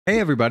Hey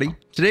everybody,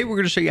 today we're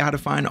going to show you how to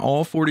find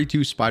all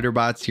 42 spider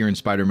bots here in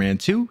Spider-Man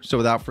 2, so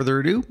without further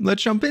ado,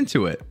 let's jump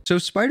into it. So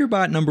spider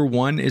bot number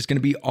 1 is going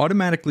to be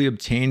automatically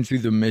obtained through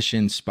the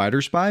mission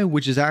Spider Spy,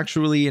 which is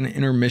actually an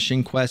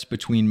intermission quest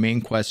between main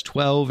quest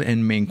 12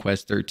 and main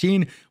quest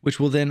 13, which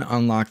will then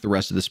unlock the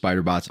rest of the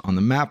spider bots on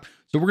the map.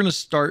 So we're going to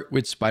start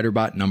with spider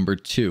bot number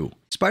 2.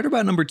 Spider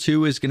bot number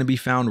 2 is going to be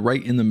found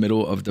right in the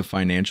middle of the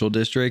financial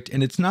district,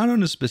 and it's not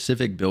on a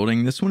specific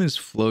building. This one is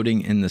floating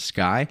in the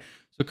sky.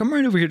 So come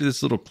right over here to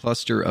this little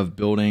cluster of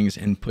buildings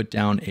and put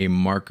down a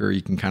marker.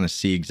 You can kind of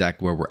see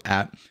exactly where we're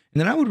at. And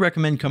then I would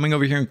recommend coming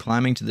over here and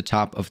climbing to the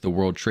top of the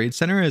World Trade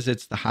Center, as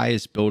it's the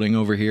highest building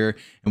over here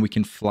and we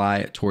can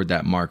fly toward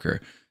that marker.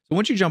 So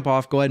once you jump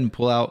off, go ahead and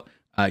pull out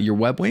your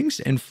web wings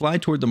and fly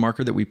toward the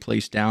marker that we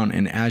placed down.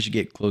 And as you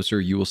get closer,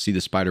 you will see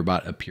the spider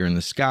bot appear in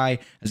the sky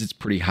as it's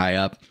pretty high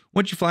up.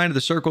 Once you fly into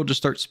the circle,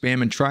 just start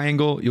spamming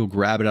triangle. You'll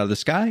grab it out of the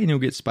sky and you'll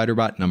get spider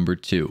bot number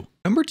 2.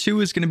 Number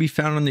 2 is going to be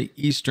found on the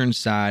eastern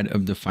side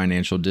of the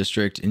financial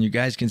district, and you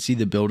guys can see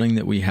the building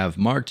that we have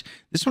marked.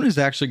 This one is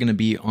actually going to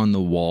be on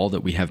the wall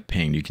that we have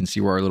pinged. You can see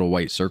where our little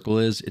white circle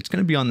is. It's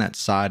going to be on that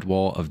side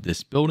wall of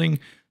this building.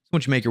 So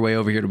once you make your way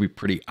over here, it'll be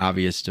pretty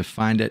obvious to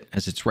find it,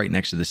 as it's right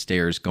next to the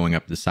stairs going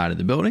up the side of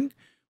the building. You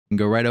can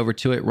go right over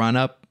to it, run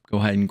up, go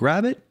ahead and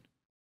grab it.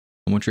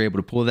 And once you're able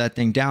to pull that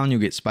thing down, you'll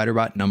get spider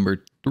bot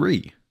number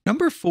 3.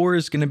 Number 4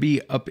 is going to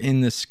be up in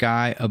the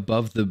sky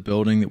above the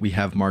building that we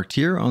have marked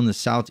here on the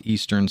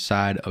southeastern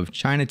side of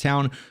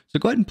Chinatown. So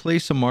go ahead and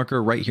place a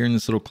marker right here in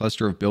this little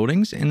cluster of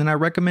buildings. And then I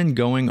recommend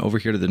going over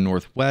here to the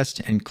northwest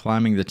and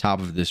climbing the top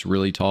of this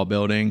really tall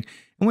building.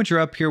 And once you're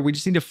up here, we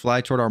just need to fly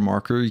toward our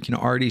marker. You can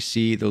already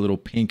see the little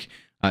pink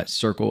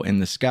circle in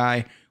the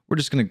sky. We're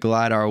just going to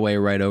glide our way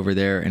right over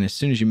there. And as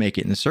soon as you make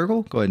it in the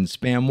circle, go ahead and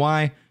spam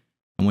Y.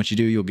 And once you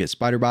do, you'll get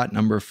spider bot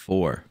number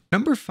 4.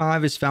 Number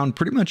 5 is found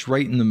pretty much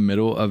right in the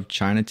middle of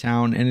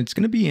Chinatown, and it's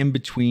going to be in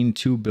between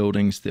two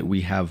buildings that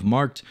we have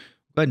marked.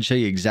 I'll go ahead and show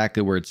you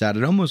exactly where it's at.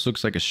 It almost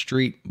looks like a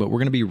street, but we're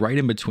going to be right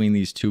in between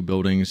these two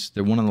buildings.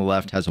 The one on the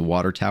left has a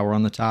water tower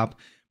on the top.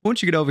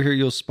 Once you get over here,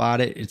 you'll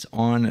spot it. It's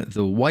on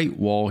the white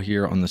wall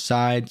here on the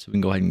side, so we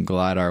can go ahead and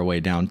glide our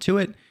way down to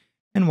it.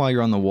 And while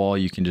you're on the wall,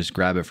 you can just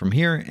grab it from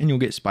here, and you'll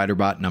get spider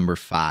bot number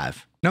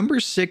 5.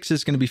 Number 6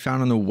 is going to be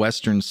found on the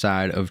western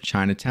side of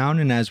Chinatown,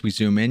 and as we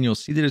zoom in, you'll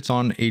see that it's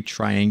on a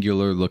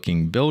triangular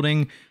looking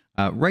building.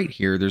 Right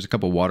here, there's a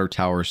couple water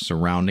towers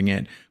surrounding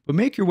it, but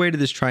make your way to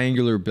this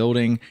triangular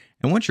building,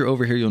 and once you're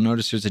over here, you'll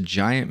notice there's a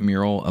giant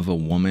mural of a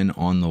woman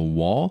on the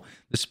wall.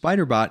 The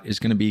spider bot is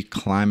going to be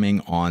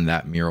climbing on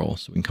that mural,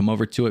 so we can come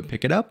over to it,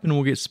 pick it up, and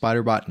we'll get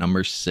spider bot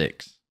number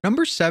 6.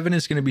 Number 7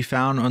 is going to be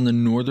found on the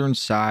northern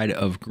side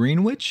of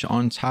Greenwich,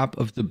 on top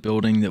of the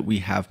building that we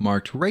have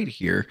marked right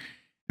here.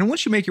 And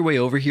once you make your way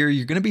over here,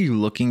 you're going to be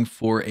looking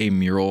for a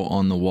mural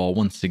on the wall.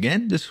 Once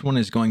again, this one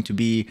is going to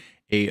be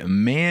a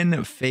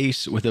man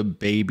face with a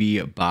baby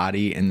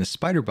body, and the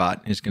spider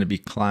bot is going to be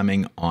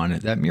climbing on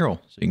that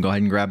mural. So you can go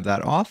ahead and grab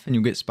that off and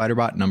you'll get spider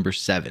bot number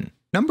 7.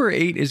 Number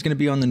 8 is going to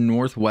be on the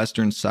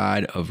northwestern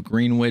side of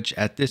Greenwich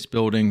at this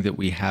building that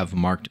we have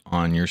marked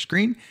on your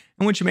screen.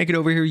 And once you make it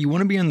over here, you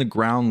want to be on the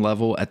ground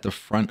level at the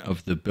front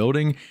of the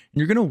building. And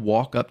you're going to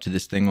walk up to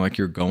this thing like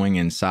you're going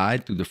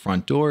inside through the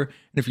front door.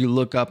 And if you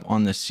look up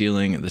on the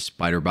ceiling, the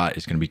spider bot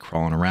is going to be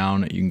crawling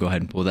around. You can go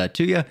ahead and pull that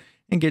to you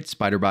and get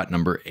spider bot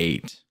number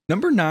 8.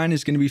 Number 9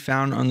 is going to be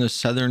found on the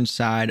southern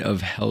side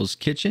of Hell's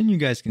Kitchen. You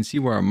guys can see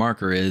where our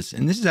marker is.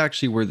 And this is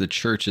actually where the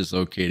church is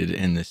located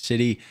in the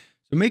city.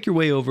 So make your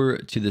way over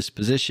to this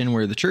position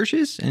where the church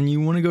is, and you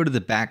want to go to the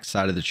back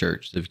side of the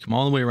church. So if you come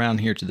all the way around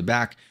here to the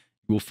back,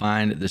 you will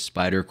find the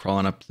spider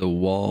crawling up the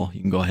wall. You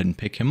can go ahead and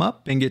pick him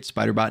up and get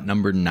spider bot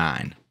number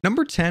 9.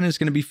 Number 10 is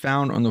going to be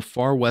found on the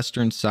far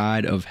western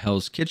side of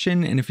Hell's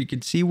Kitchen. And if you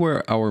can see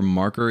where our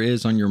marker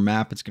is on your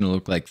map, it's going to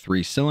look like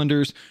 3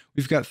 cylinders.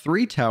 We've got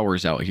 3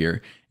 towers out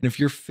here. And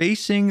if you're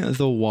facing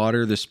the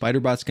water, the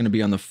spider bot's going to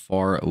be on the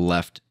far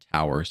left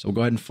tower. So we'll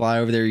go ahead and fly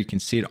over there. You can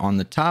see it on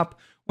the top.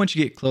 Once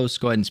you get close,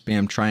 go ahead and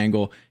spam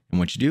triangle. And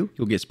once you do,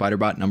 you'll get spider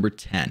bot number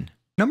 10.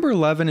 Number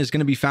 11 is going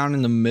to be found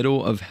in the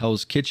middle of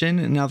Hell's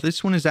Kitchen. Now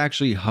this one is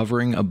actually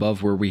hovering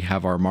above where we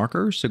have our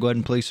marker. So go ahead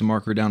and place a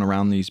marker down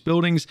around these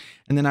buildings.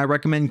 And then I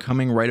recommend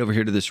coming right over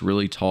here to this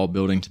really tall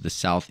building to the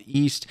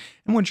southeast.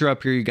 And once you're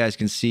up here, you guys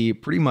can see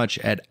pretty much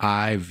at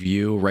eye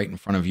view right in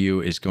front of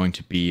you is going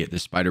to be the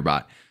spider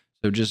bot.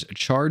 So just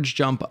charge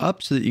jump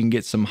up so that you can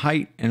get some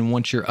height. And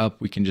once you're up,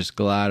 we can just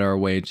glide our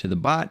way to the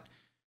bot.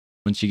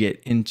 Once you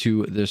get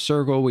into the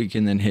circle, we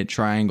can then hit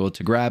triangle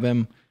to grab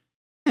him.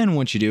 And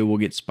once you do, we'll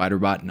get spider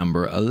bot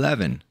number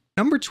 11.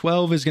 Number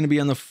 12 is going to be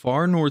on the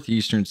far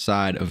northeastern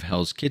side of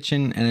Hell's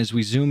Kitchen. And as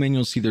we zoom in,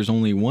 you'll see there's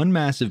only one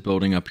massive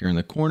building up here in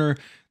the corner.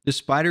 The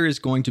spider is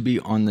going to be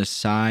on the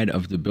side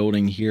of the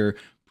building here,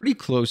 pretty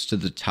close to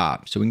the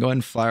top. So we can go ahead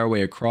and fly our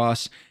way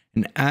across.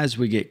 And as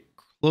we get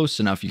close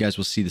enough, you guys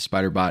will see the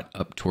spider bot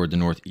up toward the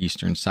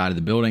northeastern side of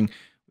the building.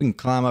 We can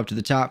climb up to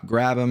the top,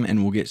 grab him,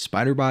 and we'll get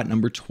spider bot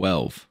number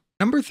 12.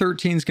 Number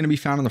 13 is going to be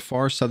found on the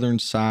far southern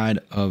side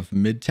of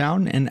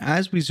Midtown. And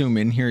as we zoom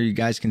in here, you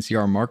guys can see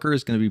our marker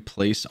is going to be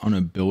placed on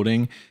a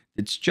building.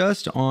 It's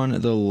just on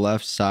the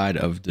left side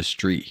of the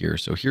street here.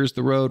 So here's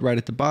the road right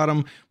at the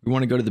bottom. We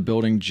want to go to the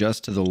building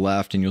just to the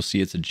left, and you'll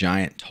see it's a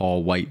giant,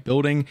 tall, white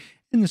building.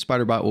 And the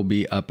spider bot will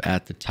be up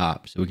at the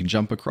top. So we can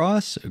jump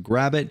across,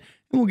 grab it,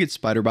 and we'll get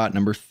spider bot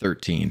number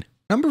 13.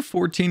 Number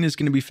 14 is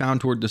going to be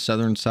found toward the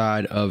southern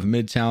side of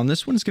Midtown.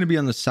 This one's going to be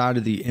on the side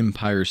of the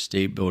Empire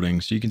State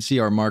Building. So you can see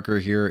our marker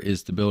here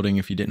is the building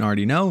if you didn't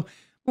already know.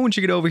 But once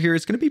you get over here,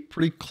 it's going to be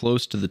pretty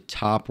close to the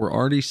top. We're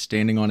already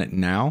standing on it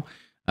now.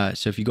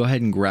 So if you go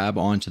ahead and grab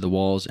onto the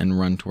walls and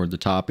run toward the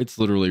top, it's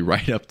literally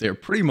right up there,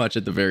 pretty much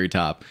at the very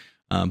top.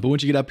 But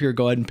once you get up here,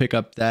 go ahead and pick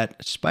up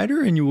that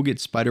spider and you will get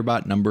spider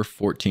bot number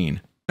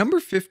 14. Number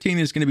 15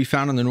 is going to be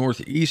found on the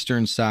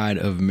northeastern side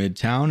of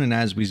Midtown. And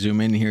as we zoom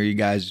in here, you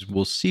guys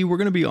will see we're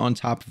going to be on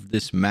top of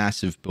this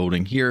massive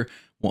building here.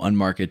 We'll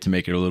unmark it to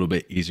make it a little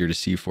bit easier to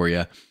see for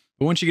you.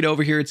 But once you get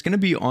over here, it's going to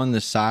be on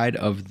the side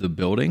of the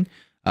building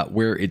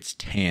where it's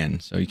tan.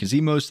 So you can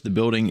see most of the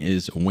building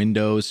is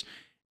windows.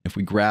 If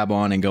we grab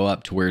on and go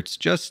up to where it's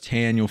just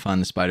tan, you'll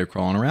find the spider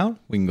crawling around.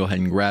 We can go ahead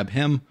and grab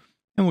him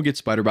and we'll get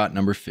spider bot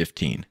number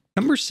 15.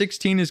 Number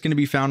 16 is going to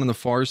be found on the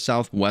far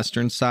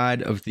southwestern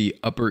side of the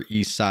Upper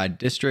East Side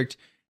District.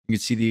 You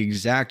can see the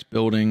exact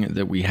building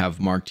that we have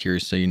marked here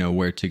so you know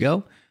where to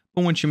go.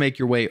 But once you make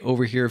your way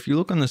over here, if you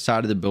look on the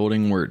side of the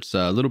building where it's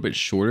a little bit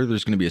shorter,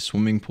 there's going to be a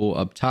swimming pool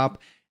up top,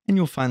 and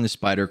you'll find the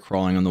spider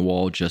crawling on the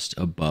wall just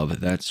above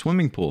that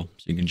swimming pool.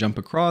 So you can jump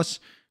across,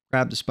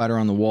 grab the spider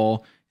on the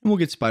wall, and we'll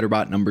get spider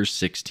bot number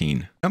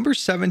 16. Number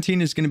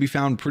 17 is going to be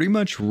found pretty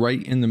much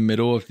right in the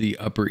middle of the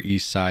Upper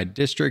East Side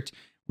District.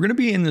 We're going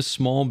to be in the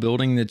small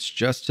building that's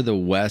just to the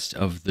west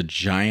of the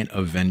giant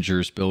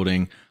Avengers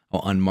building.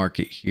 I'll unmark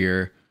it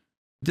here.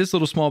 This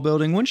little small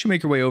building, once you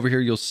make your way over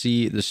here, you'll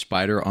see the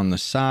spider on the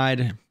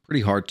side.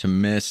 Pretty hard to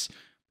miss.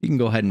 You can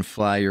go ahead and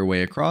fly your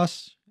way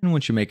across. And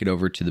once you make it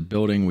over to the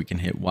building, we can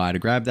hit Y to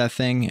grab that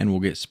thing and we'll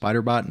get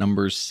spider bot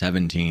number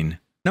 17.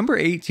 Number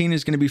 18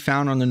 is going to be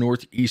found on the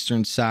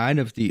northeastern side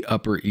of the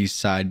Upper East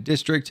Side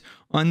District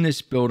on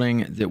this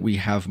building that we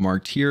have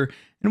marked here.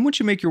 And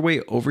once you make your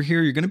way over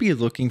here, you're going to be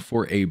looking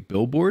for a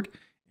billboard,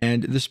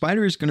 and the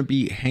spider is going to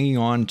be hanging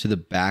on to the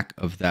back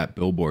of that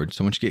billboard.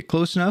 So once you get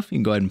close enough, you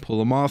can go ahead and pull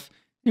them off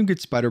and get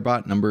spider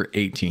bot number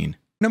 18.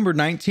 Number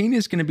 19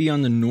 is going to be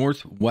on the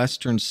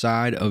northwestern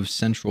side of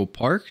Central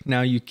Park.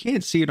 Now you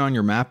can't see it on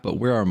your map, but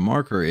where our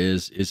marker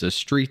is a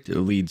street that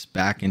leads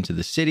back into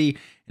the city.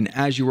 And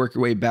as you work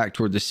your way back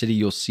toward the city,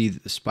 you'll see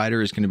that the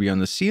spider is going to be on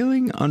the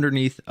ceiling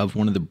underneath of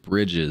one of the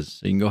bridges.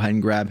 So you can go ahead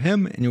and grab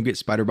him and you'll get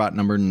spider bot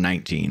number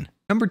 19.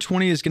 Number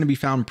 20 is going to be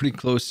found pretty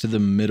close to the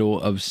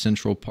middle of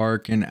Central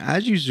Park. And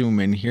as you zoom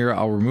in here,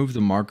 I'll remove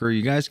the marker.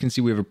 You guys can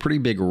see we have a pretty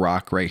big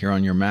rock right here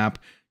on your map.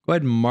 Go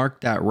ahead and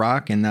mark that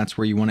rock, and that's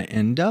where you want to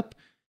end up.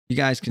 You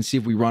guys can see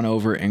if we run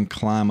over and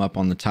climb up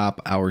on the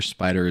top, our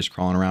spider is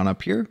crawling around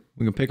up here.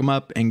 We can pick him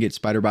up and get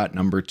spider bot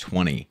number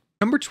 20.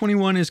 Number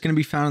 21 is going to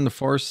be found on the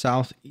far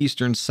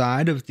southeastern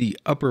side of the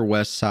Upper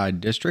West Side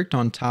District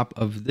on top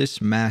of this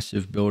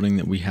massive building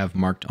that we have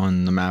marked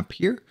on the map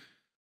here.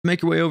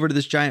 Make your way over to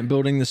this giant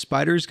building. The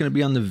spider is going to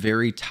be on the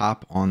very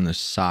top on the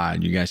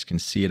side. You guys can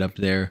see it up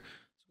there.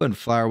 Let's go ahead and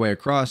fly our way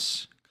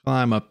across,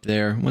 climb up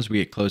there. Once we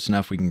get close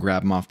enough, we can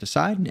grab him off the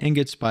side and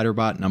get spider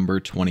bot number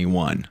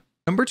 21.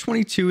 Number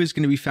 22 is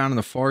going to be found on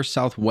the far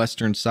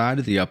southwestern side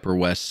of the Upper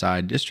West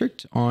Side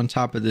District on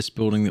top of this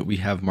building that we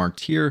have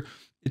marked here.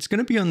 It's going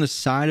to be on the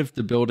side of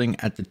the building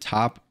at the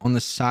top, on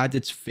the side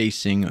that's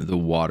facing the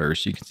water.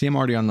 So you can see I'm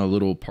already on the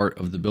little part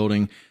of the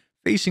building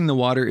facing the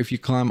water. If you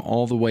climb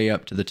all the way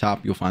up to the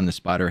top, you'll find the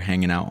spider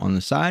hanging out on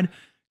the side.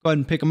 Go ahead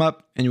and pick them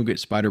up and you'll get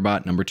spider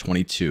bot number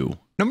 22.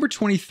 Number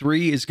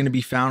 23 is going to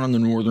be found on the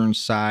northern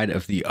side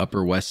of the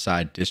Upper West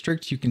Side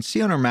District. You can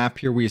see on our map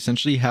here, we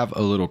essentially have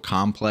a little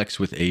complex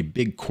with a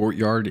big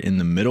courtyard in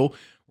the middle.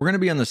 We're going to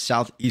be on the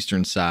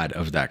southeastern side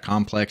of that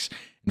complex.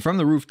 And from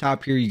the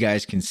rooftop here, you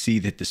guys can see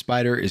that the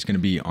spider is going to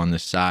be on the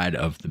side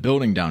of the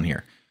building down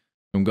here.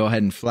 So we'll go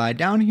ahead and fly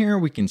down here.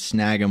 We can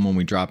snag him when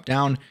we drop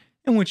down.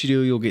 And what you do,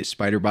 you'll get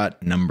spider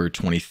bot number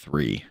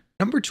 23.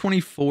 Number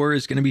 24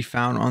 is going to be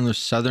found on the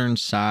southern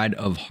side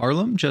of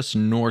Harlem, just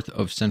north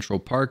of Central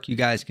Park. You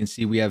guys can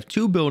see we have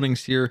two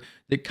buildings here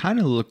that kind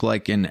of look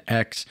like an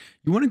X.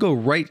 You want to go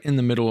right in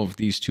the middle of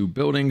these two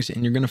buildings,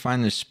 and you're going to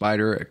find this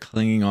spider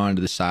clinging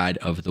onto the side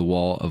of the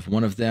wall of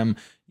one of them.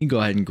 You can go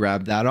ahead and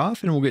grab that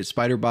off, and we'll get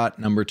spider bot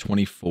number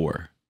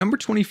 24. Number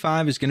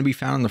 25 is going to be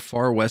found on the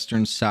far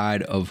western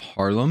side of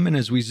Harlem. And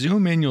as we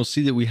zoom in, you'll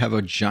see that we have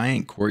a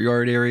giant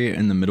courtyard area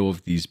in the middle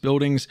of these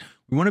buildings.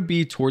 We want to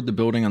be toward the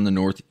building on the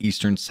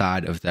northeastern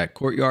side of that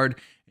courtyard.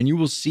 And you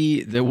will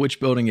see that which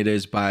building it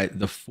is by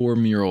the 4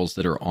 murals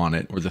that are on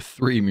it, or the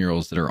 3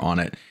 murals that are on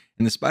it.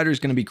 And the spider is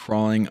going to be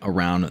crawling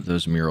around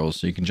those murals.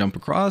 So you can jump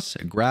across,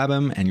 grab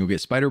him, and you'll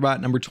get spider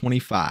bot number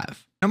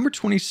 25. Number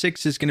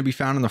 26 is going to be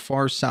found on the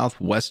far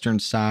southwestern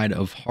side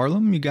of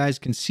Harlem. You guys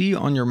can see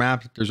on your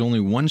map that there's only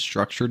one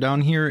structure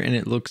down here, and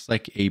it looks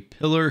like a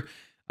pillar.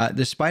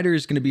 The spider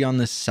is going to be on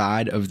the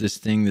side of this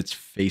thing that's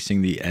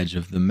facing the edge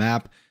of the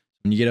map.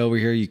 When you get over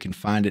here, you can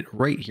find it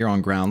right here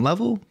on ground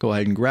level. Go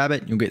ahead and grab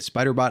it. You'll get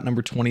spider bot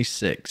number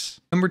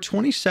 26. Number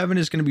 27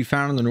 is going to be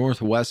found on the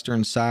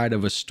northwestern side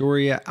of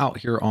Astoria out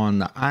here on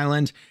the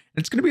island.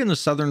 It's going to be on the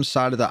southern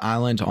side of the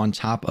island on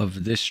top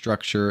of this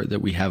structure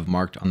that we have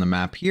marked on the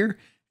map here.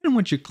 And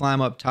once you climb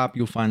up top,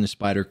 you'll find the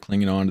spider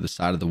clinging onto the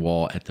side of the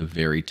wall at the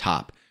very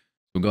top.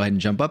 So go ahead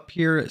and jump up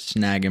here,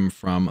 snag him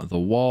from the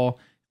wall.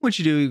 Once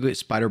you do, you get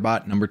spider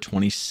bot number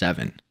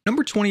 27.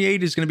 Number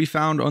 28 is going to be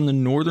found on the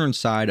northern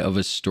side of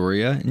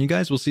Astoria. And you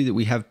guys will see that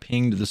we have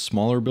pinged the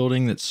smaller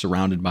building that's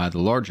surrounded by the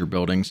larger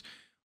buildings.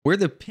 Where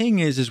the ping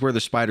is where the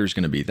spider is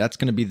going to be. That's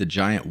going to be the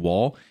giant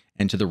wall.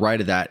 And to the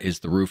right of that is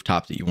the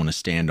rooftop that you want to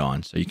stand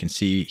on. So you can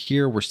see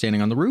here we're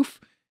standing on the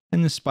roof.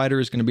 And the spider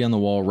is going to be on the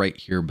wall right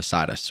here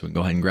beside us. So we can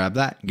go ahead and grab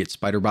that and get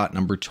spider bot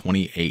number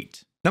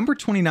 28. Number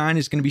 29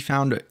 is going to be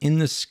found in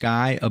the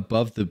sky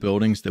above the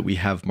buildings that we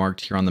have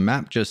marked here on the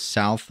map, just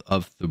south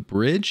of the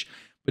bridge.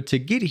 But to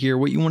get here,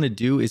 what you want to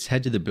do is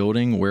head to the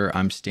building where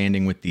I'm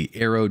standing with the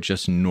arrow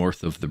just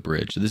north of the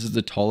bridge. So this is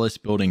the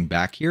tallest building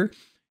back here.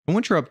 And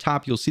once you're up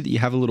top, you'll see that you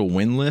have a little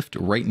wind lift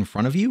right in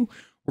front of you.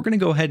 We're going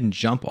to go ahead and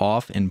jump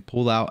off and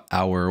pull out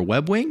our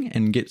web wing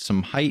and get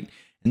some height.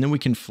 And then we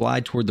can fly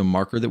toward the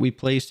marker that we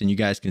placed. And you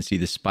guys can see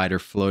the spider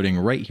floating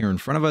right here in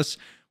front of us.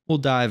 We'll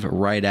dive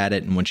right at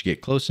it, and once you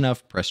get close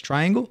enough, press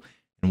triangle,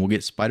 and we'll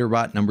get spider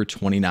bot number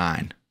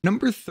 29.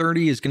 Number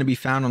 30 is going to be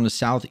found on the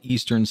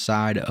southeastern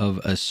side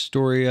of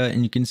Astoria,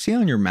 and you can see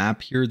on your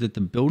map here that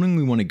the building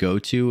we want to go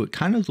to, it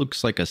kind of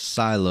looks like a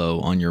silo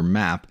on your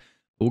map.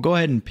 But we'll go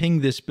ahead and ping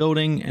this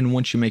building, and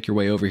once you make your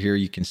way over here,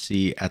 you can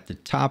see at the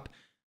top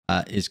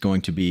is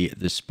going to be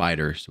the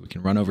spider. So we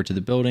can run over to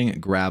the building,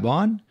 grab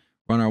on,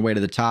 run our way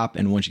to the top,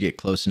 and once you get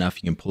close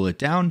enough, you can pull it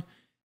down,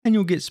 and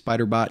you'll get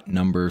spider bot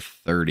number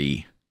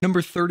 30.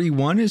 Number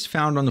 31 is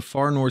found on the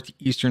far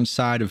northeastern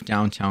side of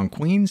downtown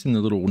Queens in the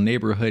little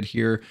neighborhood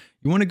here.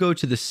 You want to go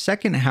to the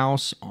second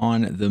house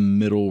on the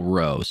middle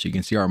row. So you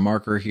can see our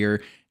marker here.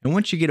 And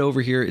once you get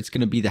over here, it's going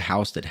to be the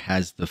house that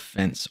has the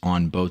fence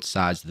on both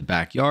sides of the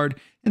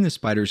backyard. And the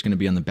spider is going to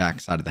be on the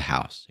back side of the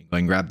house. So go ahead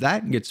and grab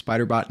that and get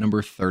spider bot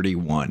number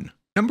 31.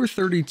 Number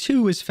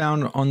 32 is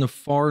found on the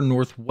far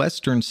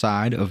northwestern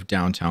side of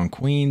downtown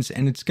Queens.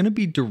 And it's going to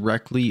be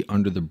directly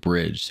under the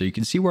bridge. So you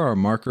can see where our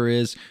marker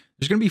is.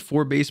 There's going to be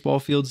 4 baseball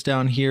fields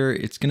down here.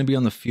 It's going to be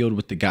on the field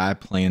with the guy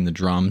playing the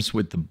drums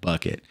with the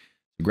bucket.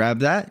 Grab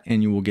that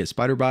and you will get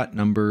spider bot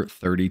number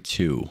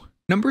 32.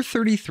 Number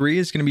 33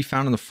 is going to be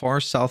found on the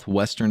far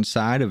southwestern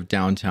side of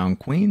downtown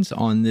Queens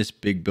on this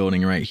big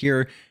building right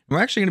here. And we're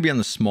actually going to be on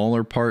the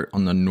smaller part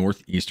on the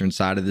northeastern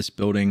side of this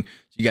building.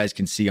 So you guys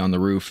can see on the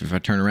roof, if I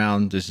turn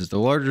around, this is the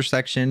larger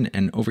section.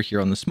 And over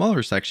here on the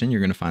smaller section,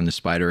 you're going to find the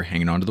spider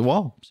hanging onto the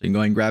wall. So you can go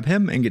ahead and grab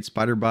him and get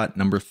spider bot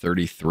number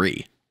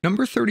 33.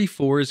 Number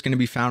 34 is going to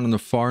be found on the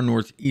far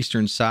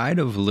northeastern side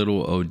of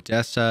Little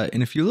Odessa.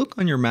 And if you look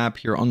on your map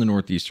here on the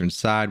northeastern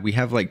side, we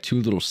have like 2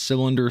 little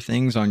cylinder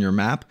things on your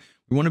map.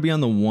 We want to be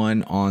on the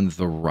one on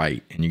the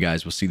right. And you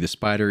guys will see the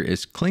spider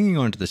is clinging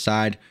onto the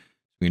side.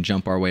 We can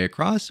jump our way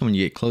across. And when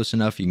you get close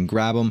enough, you can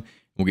grab them.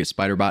 We'll get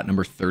spider bot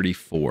number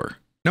 34.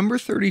 Number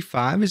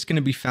 35 is going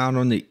to be found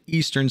on the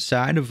eastern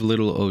side of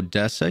Little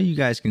Odessa. You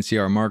guys can see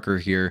our marker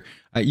here.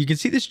 You can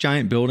see this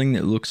giant building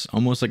that looks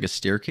almost like a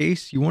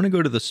staircase. You want to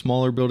go to the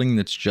smaller building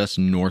that's just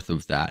north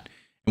of that.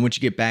 And once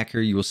you get back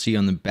here, you will see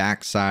on the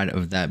back side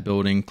of that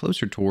building,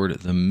 closer toward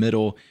the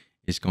middle,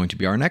 is going to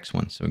be our next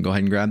one. So go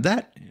ahead and grab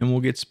that, and we'll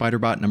get spider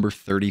bot number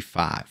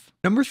 35.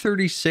 Number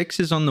 36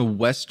 is on the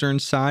western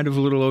side of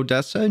Little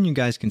Odessa. And you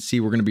guys can see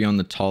we're going to be on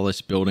the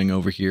tallest building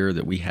over here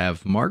that we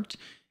have marked.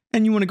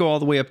 And you want to go all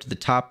the way up to the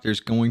top. There's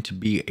going to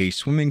be a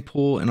swimming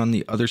pool. And on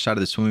the other side of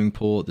the swimming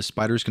pool, the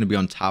spider is going to be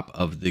on top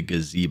of the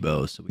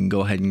gazebo. So we can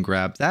go ahead and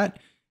grab that.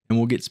 And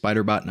we'll get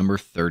spider bot number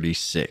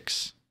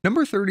 36.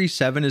 Number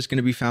 37 is going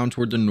to be found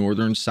toward the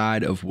northern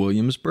side of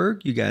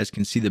Williamsburg. You guys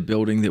can see the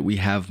building that we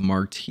have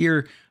marked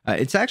here.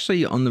 It's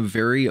actually on the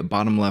very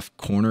bottom left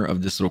corner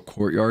of this little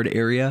courtyard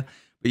area.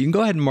 But you can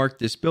go ahead and mark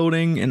this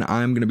building, and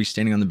I'm going to be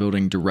standing on the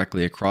building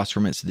directly across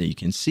from it so that you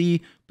can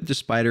see. But the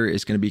spider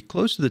is going to be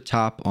close to the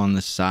top on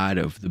the side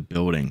of the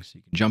building. So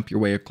you can jump your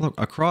way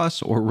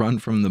across or run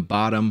from the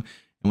bottom.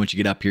 And once you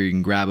get up here, you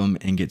can grab them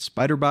and get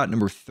spider bot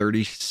number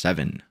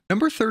 37.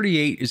 Number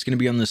 38 is going to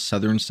be on the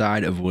southern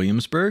side of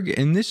Williamsburg.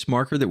 And this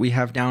marker that we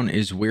have down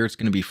is where it's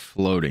going to be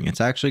floating. It's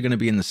actually going to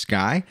be in the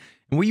sky.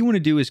 And what you want to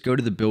do is go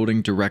to the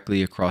building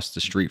directly across the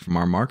street from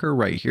our marker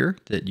right here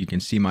that you can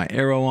see my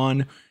arrow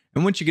on.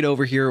 And once you get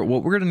over here,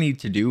 what we're going to need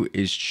to do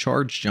is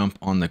charge jump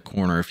on the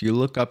corner. If you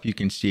look up, you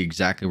can see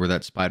exactly where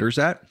that spider's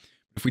at.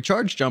 If we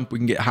charge jump, we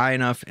can get high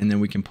enough, and then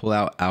we can pull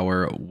out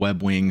our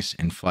web wings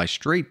and fly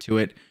straight to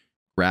it,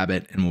 grab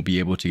it, and we'll be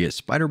able to get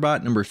spider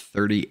bot number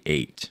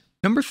 38.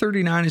 Number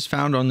 39 is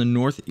found on the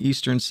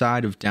northeastern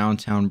side of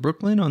downtown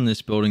Brooklyn on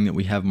this building that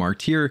we have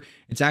marked here.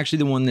 It's actually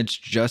the one that's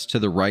just to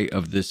the right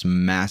of this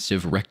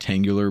massive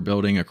rectangular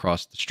building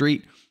across the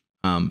street,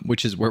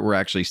 which is where we're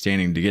actually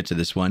standing to get to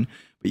this one.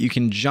 but you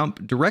can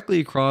jump directly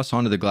across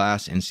onto the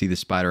glass and see the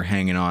spider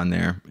hanging on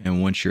there.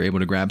 And once you're able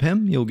to grab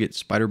him, you'll get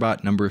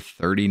Spiderbot number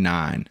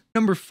 39.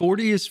 Number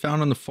 40 is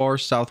found on the far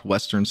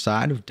southwestern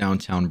side of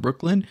downtown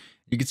Brooklyn.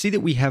 You can see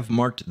that we have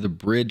marked the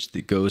bridge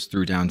that goes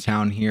through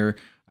downtown here.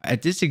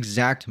 At this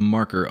exact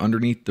marker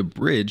underneath the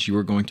bridge, you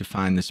are going to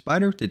find the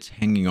spider that's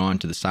hanging on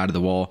to the side of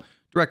the wall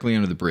directly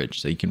under the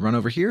bridge. So you can run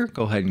over here,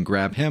 go ahead and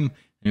grab him, and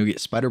you'll get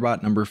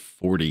Spiderbot number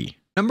 40.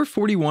 Number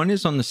 41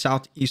 is on the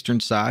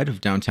southeastern side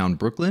of downtown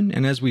Brooklyn.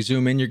 And as we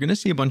zoom in, you're going to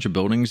see a bunch of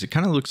buildings. It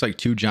kind of looks like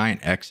two giant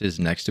X's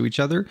next to each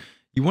other.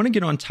 You want to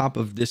get on top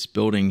of this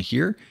building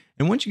here.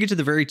 And once you get to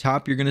the very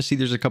top, you're going to see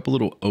there's a couple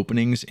little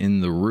openings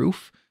in the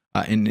roof.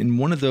 And in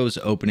one of those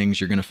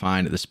openings, you're going to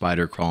find the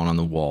spider crawling on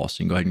the wall.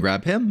 So you can go ahead and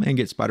grab him and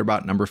get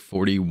Spiderbot number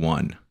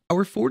 41.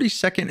 Our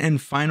 42nd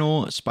and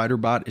final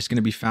Spiderbot is going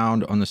to be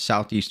found on the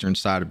southeastern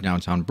side of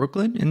downtown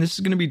Brooklyn. And this is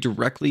going to be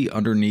directly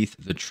underneath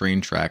the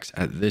train tracks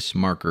at this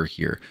marker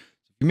here.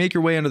 If you make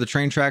your way under the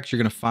train tracks,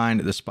 you're going to find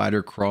the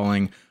spider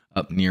crawling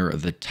up near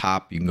the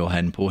top. You can go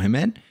ahead and pull him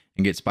in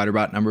and get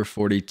Spiderbot number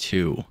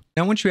 42.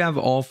 Now, once you have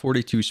all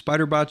 42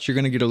 Spiderbots, you're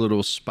going to get a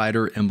little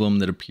spider emblem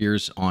that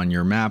appears on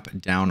your map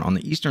down on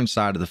the eastern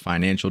side of the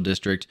financial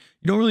district.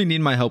 You don't really need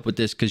my help with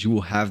this because you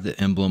will have the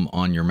emblem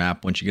on your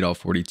map once you get all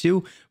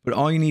 42, but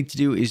all you need to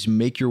do is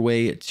make your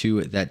way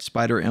to that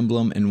spider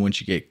emblem, and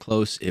once you get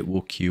close, it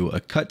will cue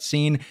a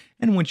cutscene,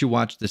 and once you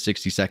watch the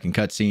 60-second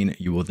cutscene,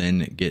 you will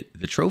then get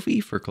the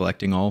trophy for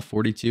collecting all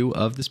 42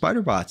 of the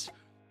Spiderbots.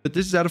 But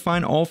this is how to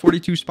find all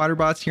 42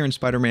 Spiderbots here in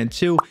Spider-Man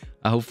 2.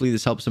 Hopefully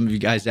this helps some of you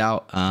guys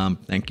out.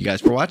 Thank you guys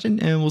for watching,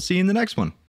 and we'll see you in the next one.